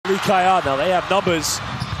Ricaia, now they have numbers.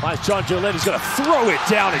 John Jolin is going to throw it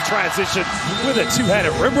down in transition with a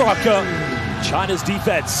two-handed rim rocker. China's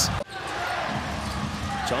defense.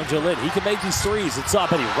 John Jolin, he can make these threes. It's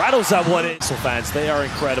up, and he rattles that one in. So fans, they are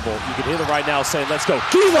incredible. You can hear them right now saying, let's go,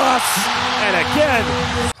 Givas! And again,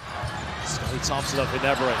 Scotty Thompson up in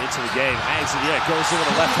Everett into the game. Hangs in the air, goes in with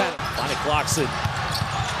a left hand. Finding Clarkson.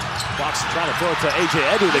 Clarkson trying to throw it to AJ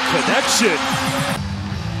Edu, the connection.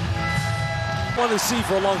 Wanted to see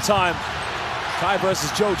for a long time. Kai versus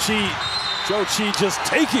Joe Chi. Joe Chi just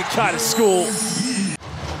taking kind of school.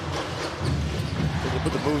 They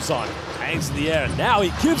put the moves on. Hangs in the air. Now he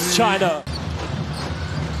gives China.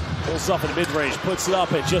 Pulls up in the mid-range, puts it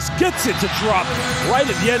up, and just gets it to drop right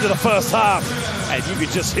at the end of the first half. And you can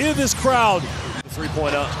just hear this crowd.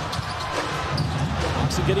 Three-pointer.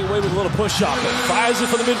 Thompson getting away with a little push-up. Fires it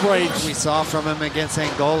for the mid-range. We saw from him against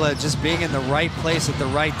Angola, just being in the right place at the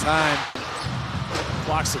right time.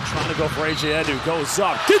 Clarkson trying to go for AJ Edu, goes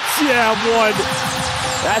up, gets the one.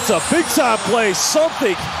 That's a big-time play,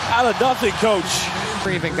 something out of nothing, coach.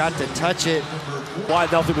 Never even got to touch it. Why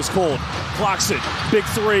nothing was called. Clarkson, big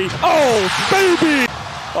three. Oh, baby!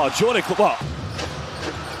 Oh, Jordan, well,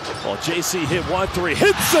 JC hit 1-3,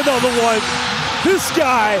 hits another one. This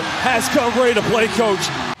guy has come ready to play, coach.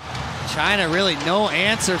 China, really no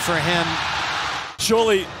answer for him.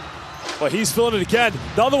 Surely, well, he's feeling it again.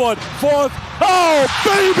 Another one, fourth. Oh,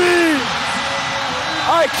 baby!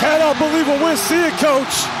 I cannot believe what we're seeing,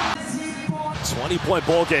 coach. 20-point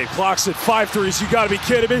ball game. Clarkson, 5 threes. You got to be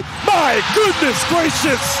kidding me. My goodness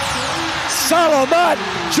gracious! Salamat,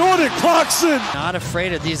 Jordan Clarkson. Not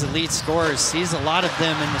afraid of these elite scorers. Sees a lot of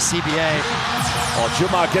them in the CBA. Oh,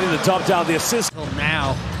 Juma getting the dump down, the assist.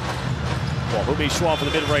 Now. Well, Humi Schwab for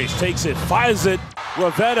the mid-range. Takes it, fires it.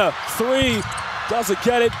 Ravenna, 3. Doesn't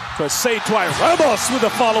get it, but St. Dwight Ramos with a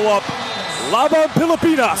follow-up. Laban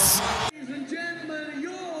Pilipinas